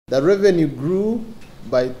The revenue grew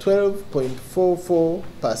by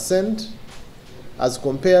 12.44% as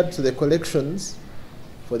compared to the collections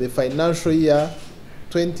for the financial year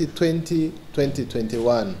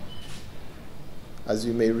 2020-2021. As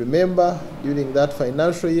you may remember, during that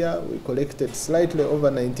financial year, we collected slightly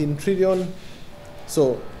over 19 trillion.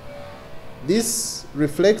 So this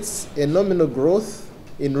reflects a nominal growth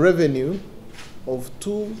in revenue of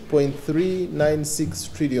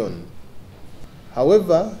 2.396 trillion.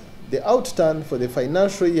 However, the outturn for the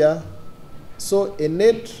financial year saw a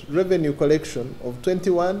net revenue collection of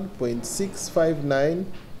 21.659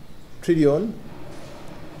 trillion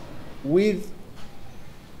with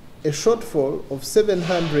a shortfall of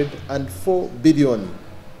 704 billion,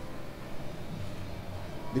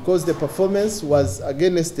 because the performance was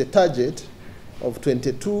against a target of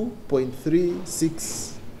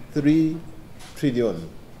 22.363 trillion.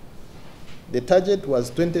 The target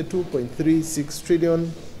was 22.36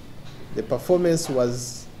 trillion. The performance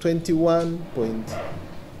was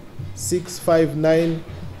 21.659,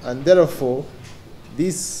 and therefore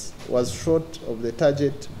this was short of the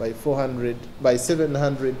target by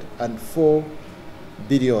 704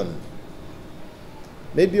 billion.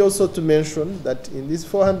 Maybe also to mention that in this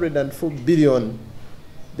 404 billion,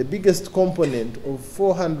 the biggest component of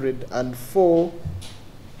 404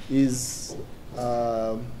 is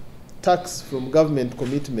tax from government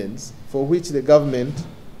commitments, for which the government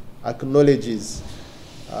acknowledges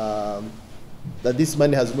that this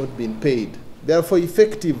money has not been paid. Therefore,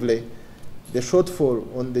 effectively, the shortfall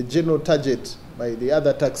on the general target by the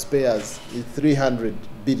other taxpayers is 300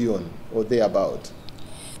 billion or thereabout.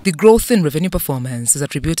 The growth in revenue performance is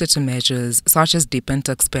attributed to measures such as deepened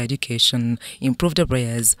taxpayer education, improved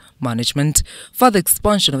arrears management, further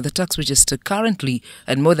expansion of the tax register currently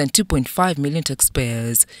at more than 2.5 million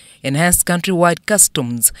taxpayers, enhanced countrywide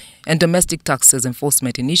customs and domestic taxes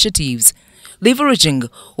enforcement initiatives, leveraging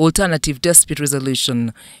alternative dispute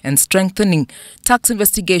resolution and strengthening tax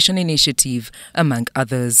investigation initiative, among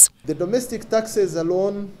others. The domestic taxes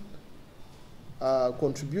alone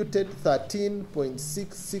contributed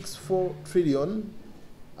 13.664 trillion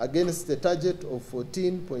against the target of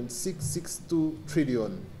 14.662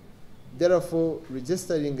 trillion, therefore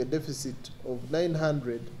registering a deficit of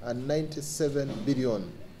 997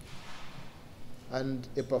 billion and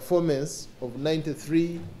a performance of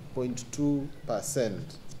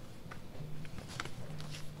 93.2%.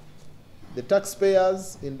 The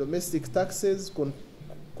taxpayers in domestic taxes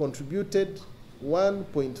contributed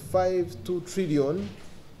 1.52 trillion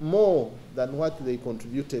more than what they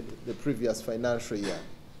contributed the previous financial year.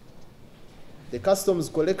 The customs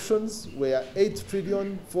collections were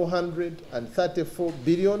 8.434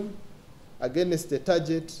 trillion against a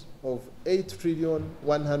target of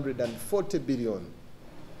 8.140 trillion,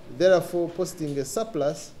 therefore posting a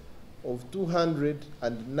surplus of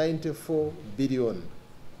 294 billion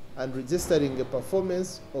and registering a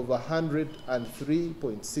performance of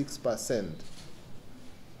 103.6%.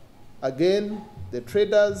 Again, the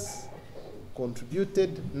traders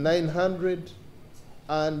contributed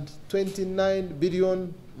 929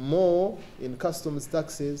 billion more in customs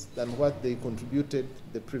taxes than what they contributed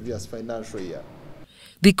the previous financial year.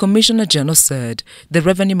 The Commissioner General said the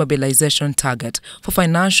revenue mobilization target for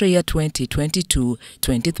financial year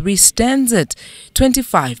 2022-23 stands at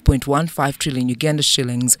 25.15 trillion Uganda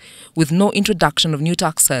shillings, with no introduction of new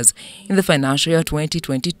taxes in the financial year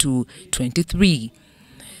 2022-23.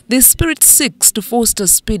 This spirit seeks to foster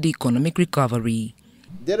speedy economic recovery.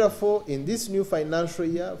 Therefore, in this new financial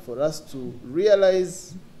year, for us to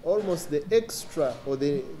realize almost the extra or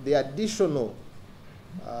the additional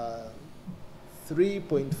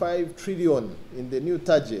 3.5 trillion in the new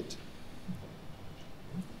target,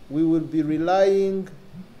 we will be relying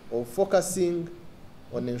or focusing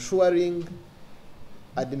on ensuring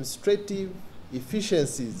administrative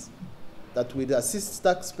efficiencies that will assist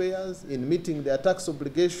taxpayers in meeting their tax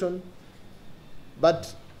obligation,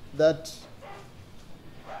 but that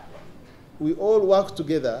we all work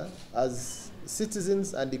together as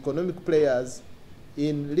citizens and economic players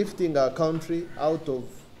in lifting our country out of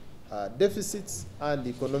deficits and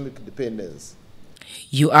economic dependence.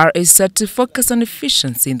 URA is set to focus on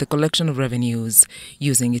efficiency in the collection of revenues,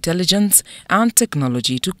 using intelligence and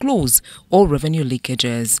technology to close all revenue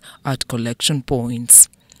leakages at collection points.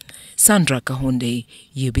 Sandra Kahonde,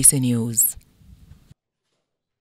 UBC News.